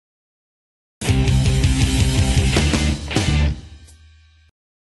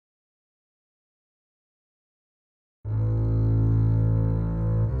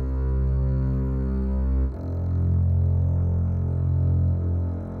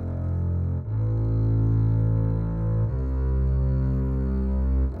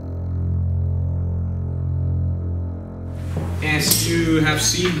as you have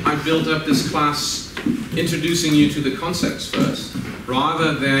seen, I built up this class introducing you to the concepts first,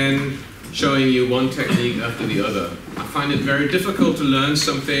 rather than showing you one technique after the other. I find it very difficult to learn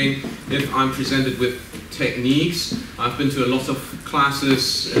something if I'm presented with techniques. I've been to a lot of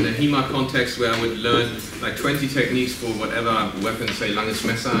classes in a HEMA context where I would learn like 20 techniques for whatever weapon, say langes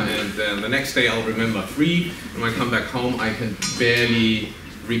Messer, and the next day I'll remember 3, and when I come back home I can barely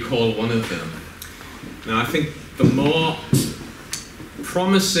recall one of them. Now I think the more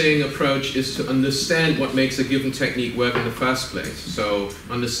promising approach is to understand what makes a given technique work in the first place. So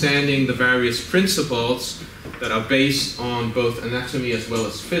understanding the various principles that are based on both anatomy as well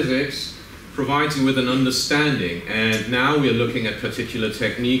as physics provides you with an understanding. And now we're looking at particular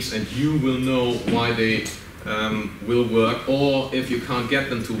techniques and you will know why they will work, or if you can't get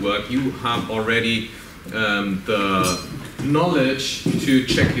them to work, you have already the knowledge to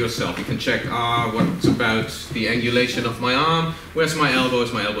check yourself. You can check, what's about the angulation of my arm? Where's my elbow?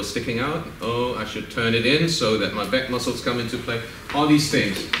 Is my elbow sticking out? Oh, I should turn it in so that my back muscles come into play. All these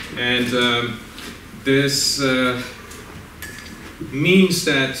things. And this means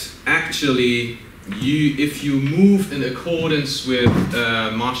that actually if you move in accordance with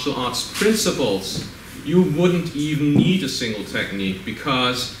martial arts principles, you wouldn't even need a single technique,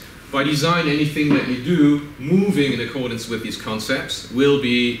 because by design, anything that you do, moving in accordance with these concepts, will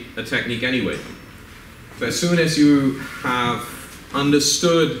be a technique anyway. So as soon as you have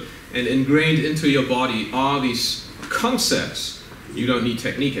understood and ingrained into your body all these concepts, you don't need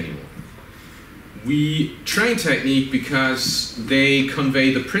technique anymore. We train technique because they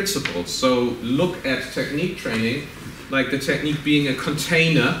convey the principles. So look at technique training like the technique being a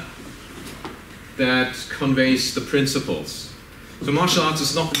container that conveys the principles. So martial arts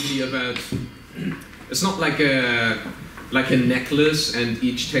is not really about, it's not like a necklace and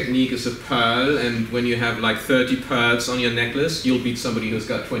each technique is a pearl, and when you have like 30 pearls on your necklace, you'll beat somebody who's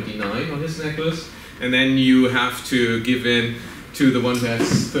got 29 on his necklace, and then you have to give in to the one who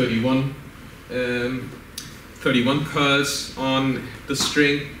has 31 pearls on the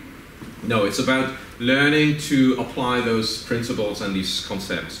string. No, it's about learning to apply those principles and these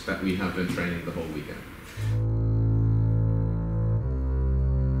concepts that we have been training the whole weekend.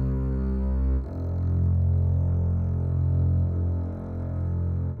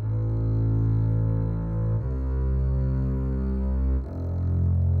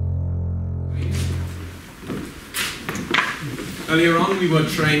 Earlier on we were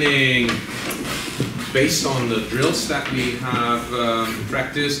training based on the drills that we have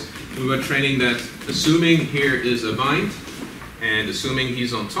practiced. We were training that assuming here is a bind and assuming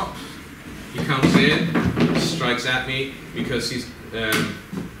he's on top, he comes in, strikes at me because he's,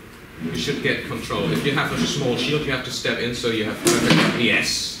 you should get control. If you have a small shield, you have to step in so you have perfect,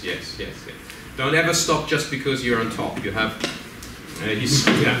 yes. Don't ever stop just because you're on top. You have,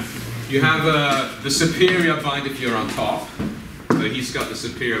 you have the superior bind if you're on top. So he's got the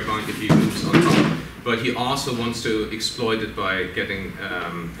superior bind if he moves on top, but he also wants to exploit it by getting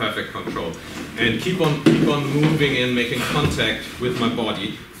perfect control. And keep on moving and making contact with my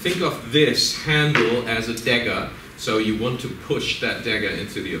body. Think of this handle as a dagger, so you want to push that dagger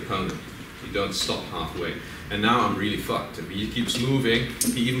into the opponent. You don't stop halfway. And now I'm really fucked. If he keeps moving,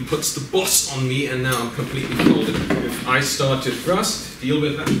 he even puts the boss on me, and now I'm completely folded. If I start to thrust, deal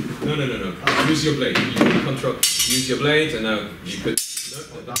with that. No. Use your blade. You can control. Use your blade, and now you could.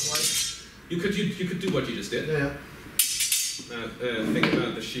 No, that way. You could do what you just did. Yeah. Now think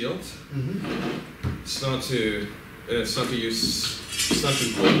about the shield. Start to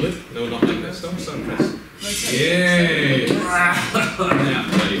roll it. No, not like that. Stop. Press. Yay! Yeah,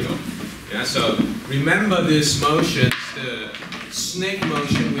 there you go. Yeah, so remember this motion, the snake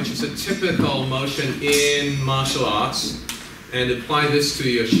motion, which is a typical motion in martial arts, and apply this to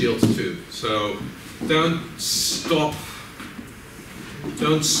your shields too. So don't stop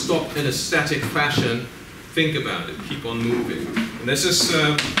in a static fashion. Think about it. Keep on moving. And this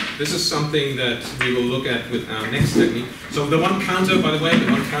is something that we will look at with our next technique. So the one counter, by the way,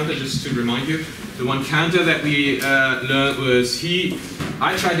 just to remind you, the one counter that we learned was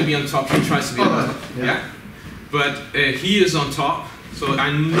I try to be on top, he tries to be on top. Yeah? But he is on top, so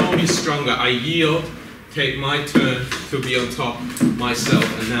I know he's stronger. I yield, take my turn to be on top myself,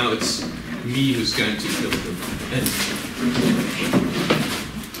 and now it's me who's going to kill him.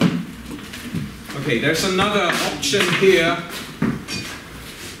 Okay, there's another option here.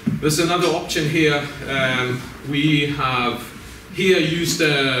 We have here used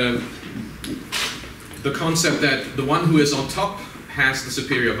the concept that the one who is on top has the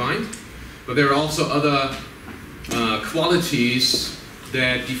superior bind, but there are also other qualities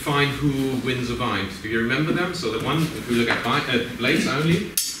that define who wins a bind. Do you remember them? So the one, if we look at blades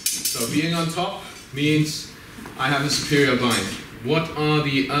only, so being on top means I have a superior bind. What are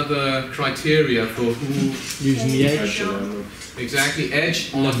the other criteria for who? Using the edge. Exactly,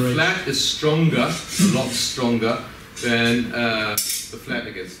 edge on Leverage. flat is stronger, a lot stronger than the flat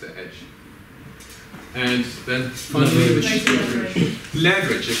against the edge. And then finally,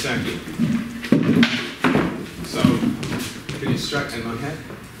 leverage, exactly. So, can you strike in my head?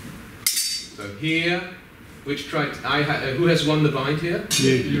 So here, who has won the bind here?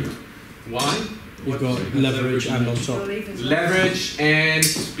 You. Why? You've got leverage and on top. Leverage and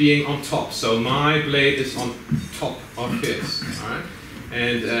being on top. So my blade is on top of his. Alright?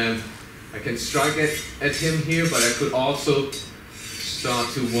 And I can strike at him here, but I could also start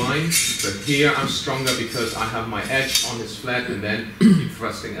to wind. But here I'm stronger because I have my edge on his flat and then keep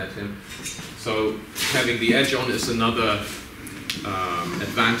thrusting at him. So having the edge on is another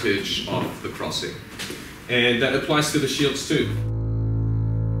advantage of the crossing. And that applies to the shields too.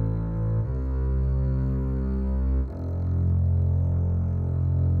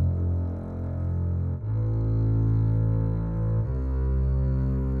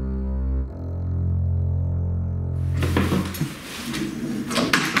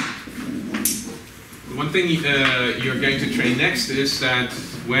 One thing you're going to train next is that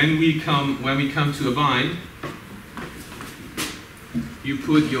when we come to a bind, you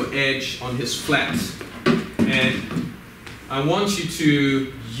put your edge on his flat, and I want you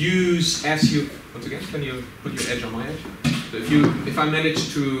to use once again, can you put your edge on my edge? So if I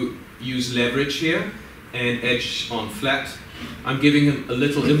manage to use leverage here and edge on flat, I'm giving him a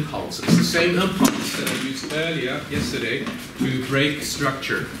little impulse. It's the same impulse that I used earlier, yesterday, to break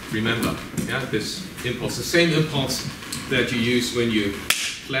structure. Remember, yeah, this impulse, the same impulse that you use when you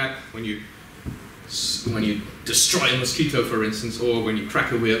clap, when you destroy a mosquito, for instance, or when you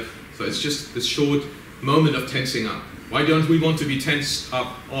crack a whip. So it's just this short moment of tensing up. Why don't we want to be tensed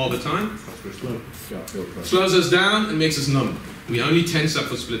up all the time? Slows us down and makes us numb. We only tense up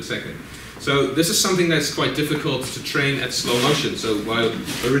for a split second. So this is something that's quite difficult to train at slow motion. So while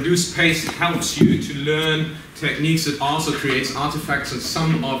a reduced pace helps you to learn techniques, it also creates artifacts, and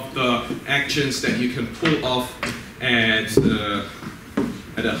some of the actions that you can pull off at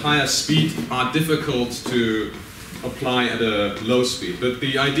a higher speed are difficult to apply at a low speed. But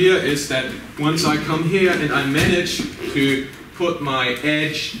the idea is that once I come here and I manage to put my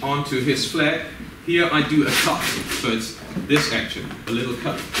edge onto his flat, here I do a cut. So it's this action, a little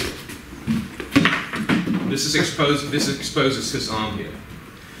cut. This exposes his arm here.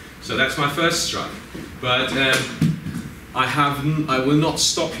 So that's my first strike. But I will not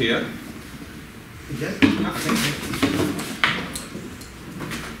stop here.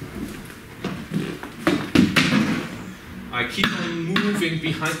 I keep on moving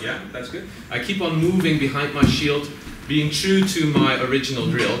behind, yeah, that's good. I keep on moving behind my shield, being true to my original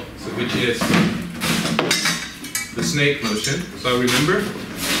drill, so which is the snake motion. So remember,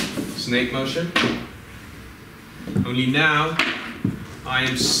 snake motion. Only now I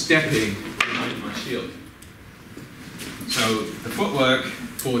am stepping behind my shield. So the footwork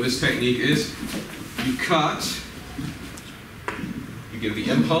for this technique is you cut, you give the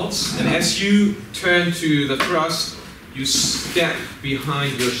impulse, and as you turn to the thrust, you step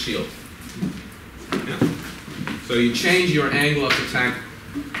behind your shield. Yeah. So you change your angle of attack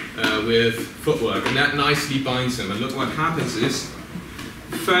with footwork, and that nicely binds him. And look what happens is,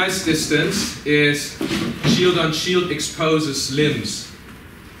 first distance is shield on shield exposes limbs.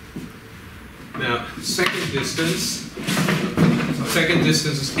 Now, second distance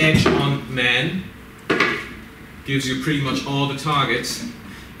is edge on man. Gives you pretty much all the targets.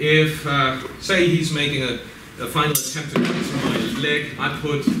 If, say he's making a final attempt to cut through my leg,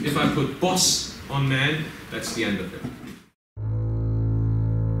 if I put boss on man, that's the end of it.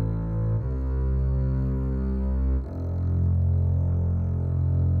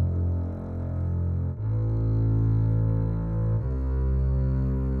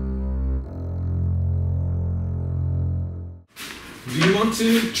 Do you want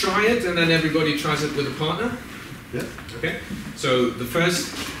to try it and then everybody tries it with a partner? Yeah. Okay. So the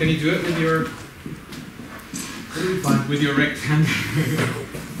first, can you do it with your right hand?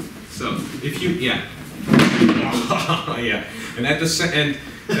 So if you, yeah, yeah, and at the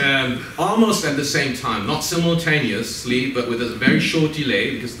almost at the same time, not simultaneously, but with a very short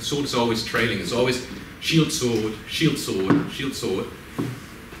delay, because the sword is always trailing. It's always shield sword, shield sword, shield sword.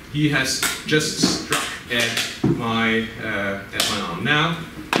 He has just struck at my arm. Now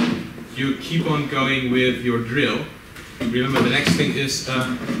you keep on going with your drill. Remember, the next thing is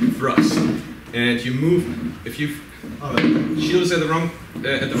thrust. and you move. If you shield is at the right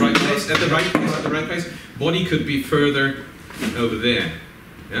place. Body could be further over there.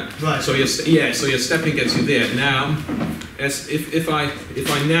 Yeah. Right. So your stepping gets you there. Now, if I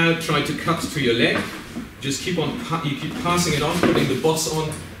now try to cut to your leg, just keep passing it on, putting the boss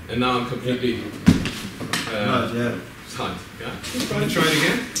on, and now I'm completely tight. Yeah. Want to try it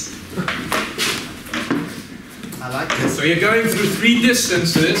again? I like this. So you're going through 3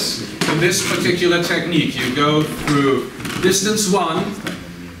 distances in this particular technique. You go through distance 1,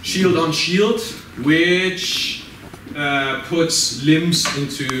 shield on shield, which puts limbs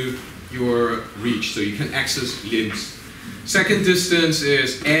into your reach, so you can access limbs. Second distance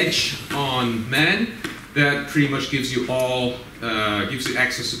is edge on man. That pretty much gives you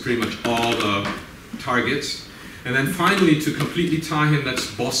access to pretty much all the targets. And then finally, to completely tie him, that's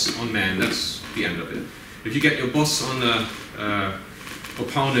boss on man. That's the end of it. If you get your boss on the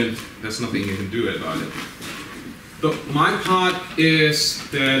opponent, there's nothing you can do about it. My part is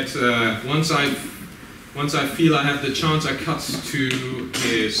that once I feel I have the chance, I cut to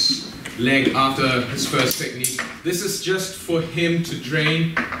his leg after his first technique. This is just for him to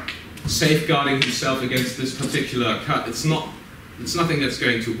drain, safeguarding himself against this particular cut. It's nothing that's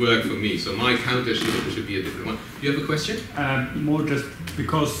going to work for me. So my counter should be a different one. Do you have a question? More just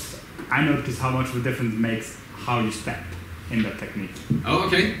because I notice how much of a difference it makes how you step in that technique. Oh,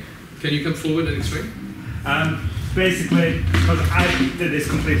 okay. Can you come forward and explain? Basically, because I did this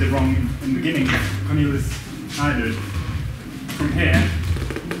completely wrong in the beginning. Cornelius, I did. From here,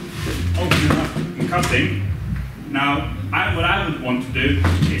 opening up and cutting. Now, what I would want to do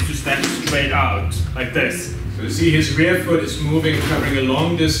is to step straight out, like this. So you see his rear foot is moving, covering a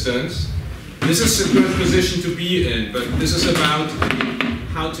long distance. This is a good position to be in, but this is about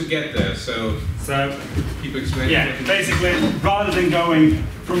how to get there. So keep explaining. Yeah, basically, rather than going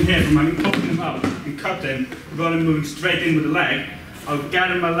from here, from opening him up and cutting, rather than moving straight in with the leg, I'll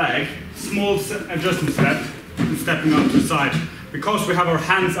gather my leg, small adjustment step, and stepping out to the side. Because we have our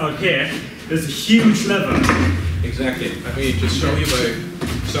hands out here, there's a huge lever. Exactly. Let me just show you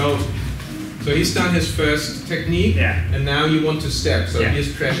so he's done his first technique, and now you want to step. So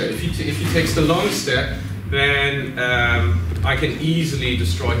here's pressure. If he takes the long step, then I can easily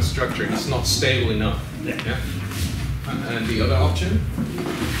destroy the structure. It's not stable enough. Yeah. And the other option,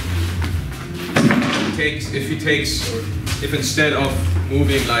 if instead of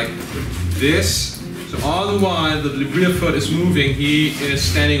moving like this, so all the while the rear foot is moving, he is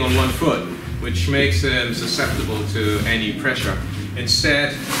standing on one foot, which makes him susceptible to any pressure.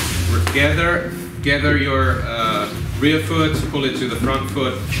 Instead, gather your rear foot, pull it to the front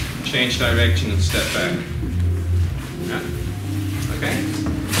foot, change direction and step back. Yeah. Okay?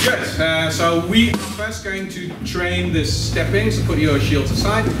 Good. So we are first going to train this stepping, so put your shields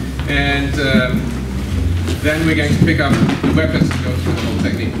aside, and then we're going to pick up the weapons and go through the whole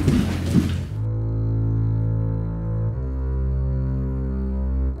technique.